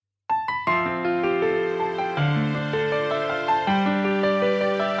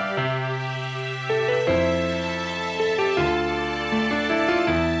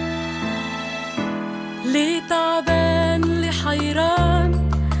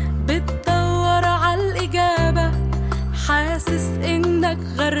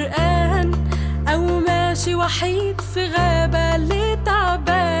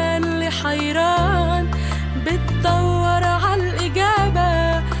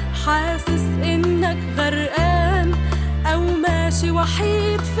غرقان أو ماشي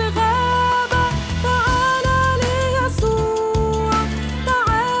وحيد في غابة، تعالى ليسوع،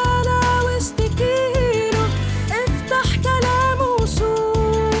 تعالى واشتكيله، افتح كلامه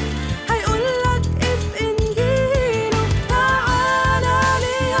وشوف، هيقولك اف انجيله. تعالى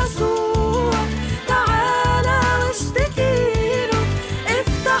ليسوع، تعالى واشتكيله،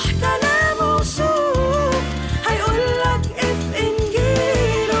 افتح كلامه وشوف، هيقولك اف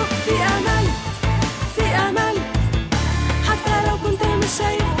انجيله. في امل، في امل، حتى لو كنت مش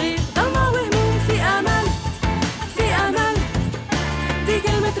شايف غير ضلمة وهموم. في امل، في امل، دي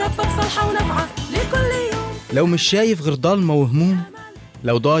كلمة ربك صالحة ونافعة لكل يوم. لو مش شايف غير ضلمة وهموم،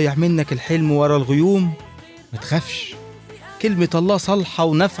 لو ضايع منك الحلم ورا الغيوم، ما تخافش، كلمة الله صالحة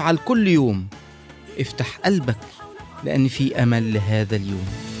ونافعة لكل يوم. افتح قلبك لأن في أمل لهذا اليوم.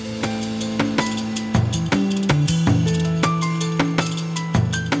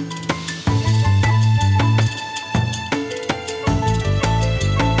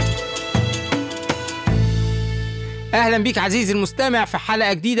 أهلا بيك عزيزي المستمع في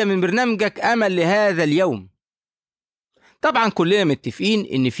حلقة جديدة من برنامجك أمل لهذا اليوم. طبعا كلنا متفقين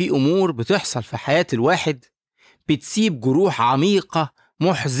إن في أمور بتحصل في حياة الواحد بتسيب جروح عميقة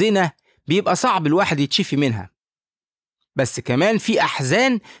محزنة، بيبقى صعب الواحد يتشفي منها. بس كمان في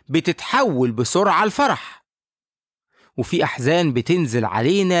أحزان بتتحول بسرعة لفرح، وفي أحزان بتنزل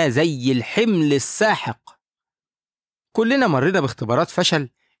علينا زي الحمل الساحق. كلنا مرينا باختبارات فشل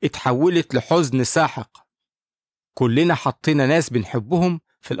اتحولت لحزن ساحق. كلنا حطينا ناس بنحبهم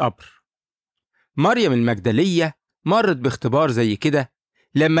في القبر. مريم المجدلية مرت باختبار زي كده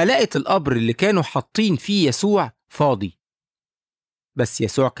لما لقت القبر اللي كانوا حاطين فيه يسوع فاضي، بس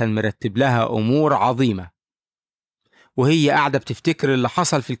يسوع كان مرتب لها أمور عظيمة. وهي قاعدة بتفتكر اللي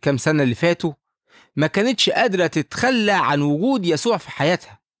حصل في الكام سنة اللي فاتوا، ما كانتش قادرة تتخلى عن وجود يسوع في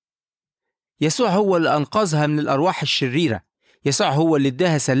حياتها. يسوع هو اللي أنقذها من الأرواح الشريرة، يسوع هو اللي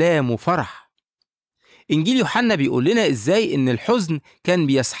اداها سلام وفرح. إنجيل يوحنا بيقول لنا إزاي إن الحزن كان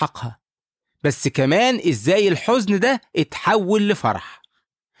بيسحقها، بس كمان إزاي الحزن ده اتحول لفرح.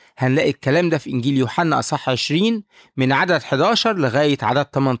 هنلاقي الكلام ده في إنجيل يوحنا أصحاح 20 من عدد 11 لغاية عدد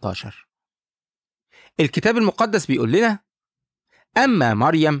 18. الكتاب المقدس بيقول لنا: أما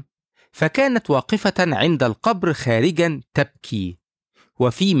مريم فكانت واقفة عند القبر خارجا تبكي،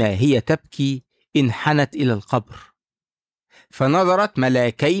 وفيما هي تبكي انحنت إلى القبر، فنظرت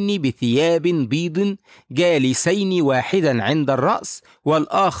ملاكين بثياب بيض جالسين، واحدا عند الرأس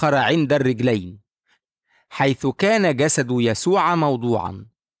والآخر عند الرجلين، حيث كان جسد يسوع موضوعا.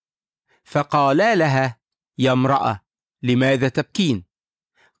 فقالا لها: يا امرأة، لماذا تبكين؟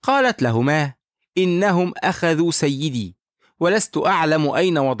 قالت لهما: إنهم أخذوا سيدي ولست أعلم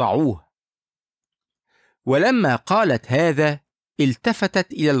أين وضعوه. ولما قالت هذا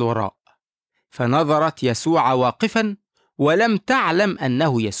التفتت إلى الوراء، فنظرت يسوع واقفا ولم تعلم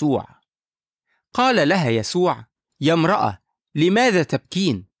أنه يسوع. قال لها يسوع: يا امرأة، لماذا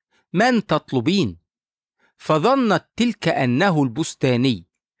تبكين؟ من تطلبين؟ فظنت تلك أنه البستاني،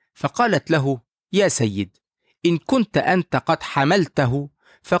 فقالت له: يا سيد، إن كنت أنت قد حملته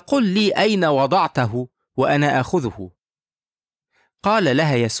فقل لي أين وضعته وأنا آخذه. قال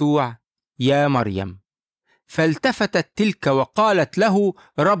لها يسوع: يا مريم. فالتفتت تلك وقالت له: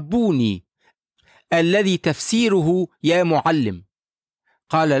 ربوني، الذي تفسيره يا معلم.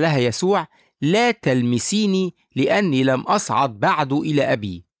 قال لها يسوع: لا تلمسيني، لأني لم أصعد بعد إلى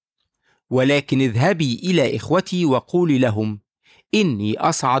أبي، ولكن اذهبي إلى إخوتي وقولي لهم: إني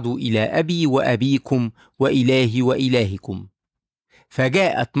أصعد إلى أبي وأبيكم وإلهي وإلهكم.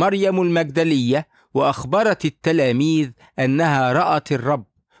 فجاءت مريم المجدلية وأخبرت التلاميذ أنها رأت الرب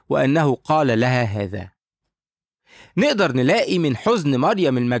وأنه قال لها هذا. نقدر نلاقي من حزن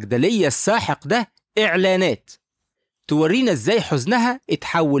مريم المجدلية الساحق ده إعلانات تورينا إزاي حزنها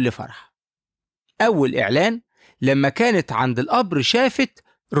اتحول لفرح. أول إعلان لما كانت عند القبر شافت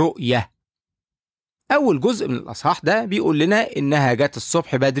رؤية. أول جزء من الأصحاح ده بيقول لنا إنها جت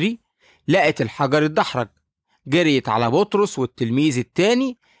الصبح بدري، لقت الحجر اتدحرج، جريت على بطرس والتلميذ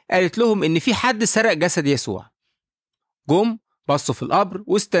التاني، قالت لهم إن في حد سرق جسد يسوع. جم بصوا في القبر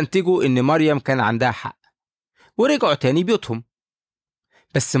واستنتجوا إن مريم كان عندها حق، ورجعوا تاني بيوتهم.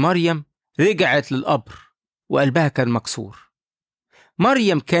 بس مريم رجعت للقبر وقلبها كان مكسور.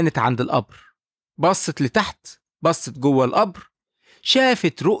 مريم كانت عند القبر، بصت لتحت، بصت جوه القبر،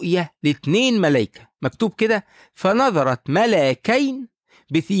 شافت رؤية ل2 ملايكة، مكتوب كده: فنظرت ملاكين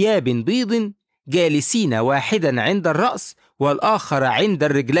بثياب بيض جالسين، واحدا عند الرأس والآخر عند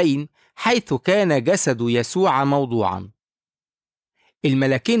الرجلين، حيث كان جسد يسوع موضوعا.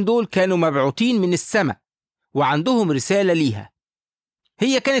 الملاكين دول كانوا مبعوثين من السماء وعندهم رسالة ليها.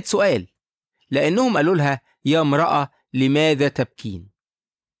 هي كانت سؤال: لأنهم قالوا لها: يا امرأة لماذا تبكين؟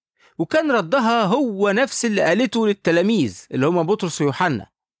 وكان ردها هو نفس اللي قالته للتلاميذ اللي هم بطرس ويوحنا.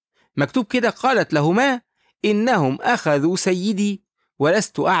 مكتوب كده: قالت لهما: إنهم أخذوا سيدي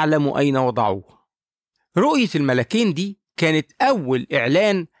ولست أعلم أين وضعوه. رؤية الملكين دي كانت أول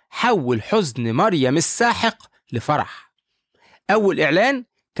إعلان حول حزن مريم الساحق لفرح. أول إعلان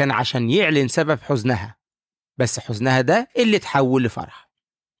كان عشان يعلن سبب حزنها، بس حزنها ده اللي تحول لفرح.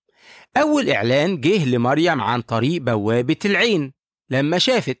 أول إعلان جه لمريم عن طريق بوابة العين لما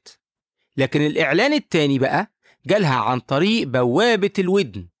شافت، لكن الإعلان التاني بقى جالها عن طريق بوابة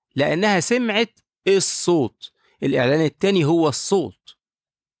الودن لأنها سمعت الصوت. الإعلان التاني هو الصوت.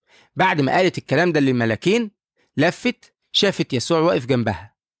 بعد ما قالت الكلام ده للملكين لفت شافت يسوع واقف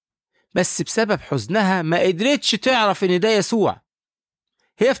جنبها، بس بسبب حزنها ما قدرتش تعرف إن ده يسوع.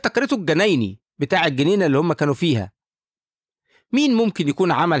 هي افتكرته الجنايني بتاع الجنينة اللي هم كانوا فيها. مين ممكن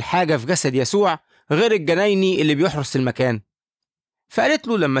يكون عمل حاجة في جسد يسوع غير الجنايني اللي بيحرس المكان؟ فقالت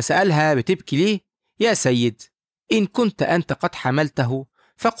له لما سألها: بتبكي ليه يا سيد؟ إن كنت أنت قد حملته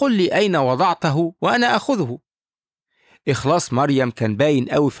فقل لي أين وضعته وأنا أخذه. إخلاص مريم كان باين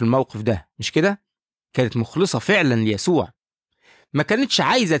قوي في الموقف ده، مش كده؟ كانت مخلصة فعلا ليسوع، ما كانتش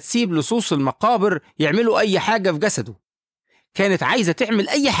عايزة تسيب لصوص المقابر يعملوا أي حاجة في جسده، كانت عايزة تعمل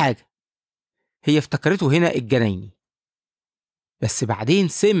أي حاجة. هي افتكرته هنا الجنايني، بس بعدين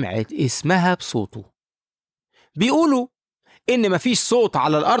سمعت اسمها بصوته. بيقولوا إن مفيش صوت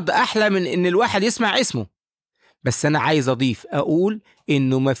على الأرض أحلى من إن الواحد يسمع اسمه، بس أنا عايز أضيف أقول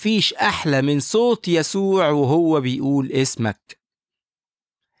إنه مفيش أحلى من صوت يسوع وهو بيقول اسمك.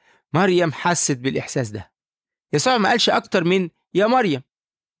 مريم حست بالإحساس ده. يسوع ما قالش أكتر من يا مريم،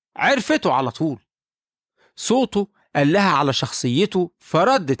 عرفته على طول. صوته قال لها على شخصيته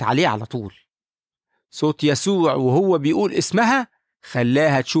فردت عليه على طول. صوت يسوع وهو بيقول اسمها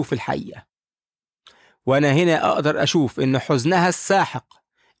خلاها تشوف الحقيقة. وأنا هنا أقدر أشوف إن حزنها الساحق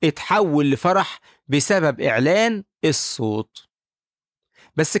اتحول لفرح بسبب إعلان الصوت.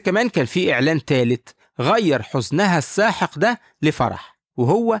 بس كمان كان في إعلان تالت غير حزنها الساحق ده لفرح،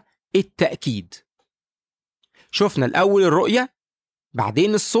 وهو التأكيد. شفنا الأول الرؤية،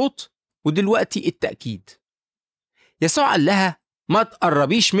 بعدين الصوت، ودلوقتي التأكيد. يسوع قال لها: ما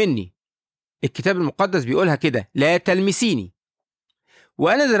تقربيش مني. الكتاب المقدس بيقولها كده: لا تلمسيني.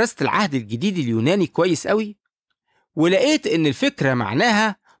 وأنا درست العهد الجديد اليوناني كويس قوي، ولقيت إن الفكرة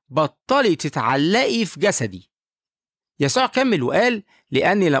معناها بطلي تتعلقي في جسدي. يسوع كمل وقال: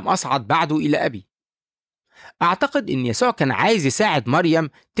 لأني لم أصعد بعد إلى أبي. أعتقد إن يسوع كان عايز يساعد مريم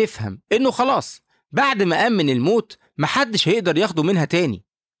تفهم إنه خلاص بعد ما قام من الموت محدش هيقدر ياخده منها تاني،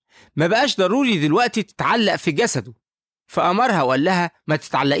 ما بقاش ضروري دلوقتي تتعلق في جسده. فأمرها وقال لها: ما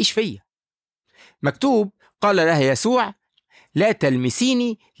تتعلقيش فيا. مكتوب: قال لها يسوع: لا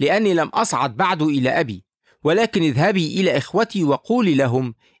تلمسيني لأني لم أصعد بعد إلى أبي، ولكن اذهبي إلى إخوتي وقولي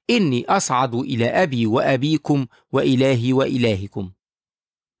لهم إني أصعد إلى أبي وأبيكم وإلهي وإلهكم.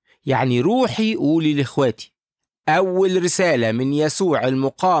 يعني روحي قولي لإخواتي. أول رسالة من يسوع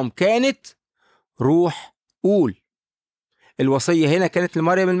المقام كانت روح قول. الوصية هنا كانت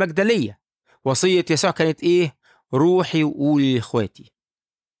لمريم المجدلية. وصية يسوع كانت إيه؟ روحي وقولي لإخواتي.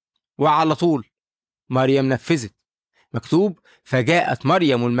 وعلى طول مريم نفذت. مكتوب: فجاءت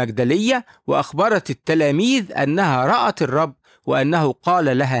مريم المجدلية وأخبرت التلاميذ أنها رأت الرب وأنه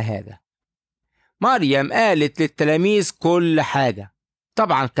قال لها هذا. مريم قالت للتلاميذ كل حاجة،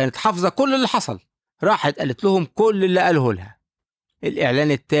 طبعا كانت حافظة كل اللي حصل، راحت قالت لهم كل اللي قاله لها.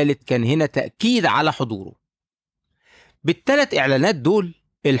 الإعلان الثالث كان هنا تأكيد على حضوره. بالثلاث إعلانات دول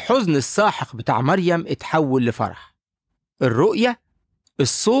الحزن الساحق بتاع مريم اتحول لفرح. الرؤية،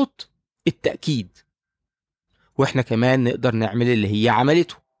 الصوت، التأكيد. وإحنا كمان نقدر نعمل اللي هي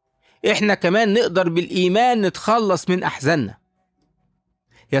عملته. إحنا كمان نقدر بالإيمان نتخلص من أحزاننا.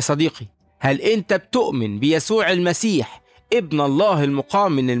 يا صديقي، هل أنت بتؤمن بيسوع المسيح ابن الله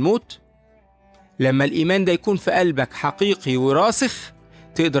المقام من الموت؟ لما الإيمان ده يكون في قلبك حقيقي وراسخ،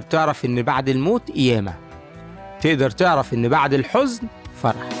 تقدر تعرف إن بعد الموت قيامة، تقدر تعرف إن بعد الحزن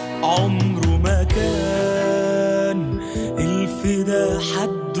فرح. عمره ما كان الفدا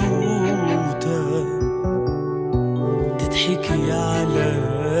حدوتة تضحكي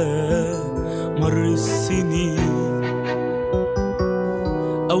على مر السنين،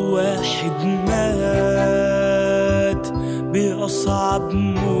 أو واحد مات بأصعب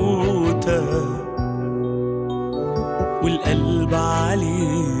موتة والقلب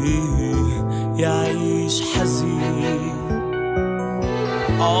عليه يعيش حزين.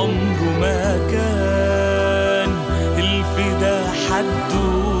 عمره ما كان الفدا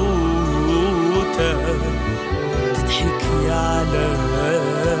حدوتة تضحكي على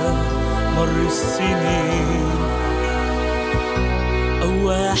مر مر السنين، أو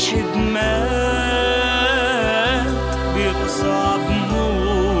واحد مات بأصعب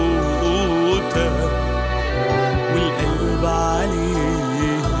موتة والقلب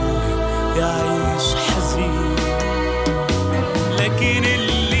عليه يعيش حزين. لكن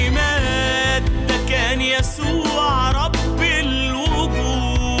اللي مات ده كان يسوع رب الوجود،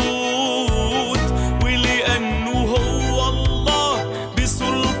 ولأنه هو الله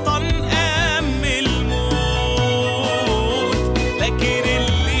بسلطان قام الموت. لكن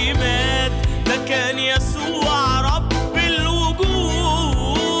اللي مات ده كان يسوع رب الوجود،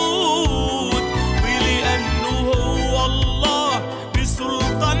 ولأنه هو الله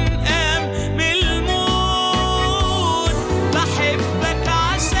بسلطان قام الموت. بحبك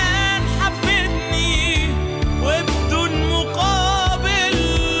عشان حبتني وبدون مقابل،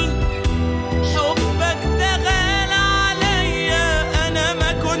 حبك ده غالي عليا أنا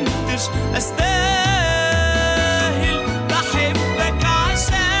ما كنتش أستاهل. بحبك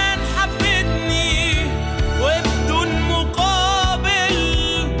عشان حبتني وبدون مقابل،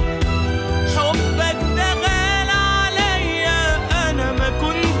 حبك ده غالي عليا أنا ما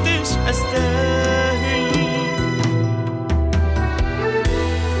كنتش أستاهل.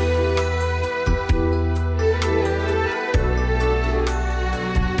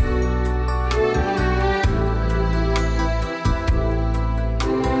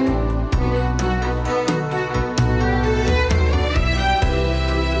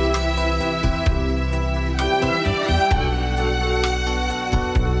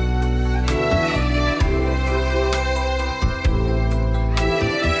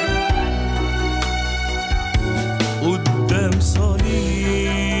 قدام صليبك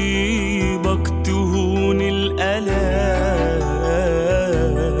تهون الألام،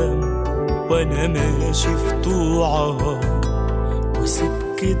 وأنا ماشي في طوعك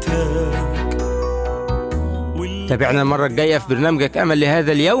وسكتك. تابعنا المرة الجاية في برنامجك أمل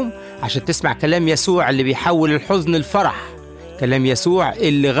لهذا اليوم عشان تسمع كلام يسوع اللي بيحول الحزن لفرح، كلام يسوع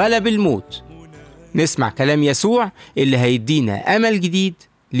اللي غلب الموت. نسمع كلام يسوع اللي هيدينا أمل جديد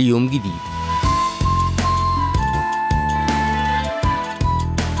ليوم جديد.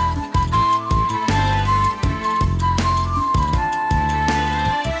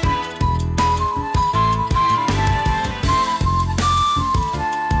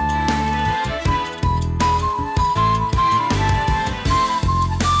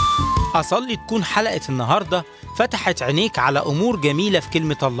 أصلي تكون حلقة النهاردة فتحت عينيك على أمور جميلة في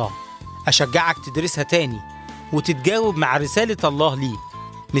كلمة الله. أشجعك تدرسها تاني وتتجاوب مع رسالة الله ليك.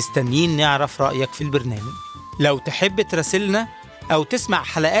 مستنيين نعرف رأيك في البرنامج. لو تحب تراسلنا أو تسمع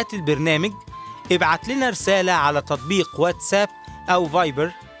حلقات البرنامج، ابعت لنا رسالة على تطبيق واتساب أو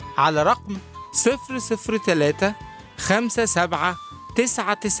فايبر على رقم 003 57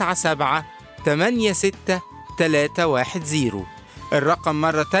 997 86310. الرقم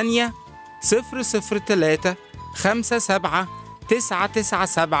مرة تانية 003 57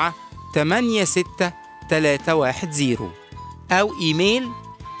 997 86310، أو إيميل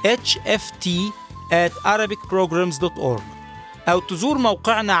hft@arabicprograms.org، أو تزور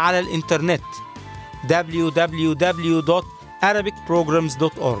موقعنا على الإنترنت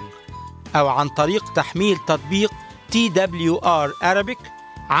www.arabicprograms.org، أو عن طريق تحميل تطبيق TWR Arabic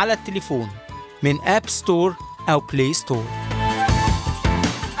على التليفون من أب ستور أو بلاي ستور.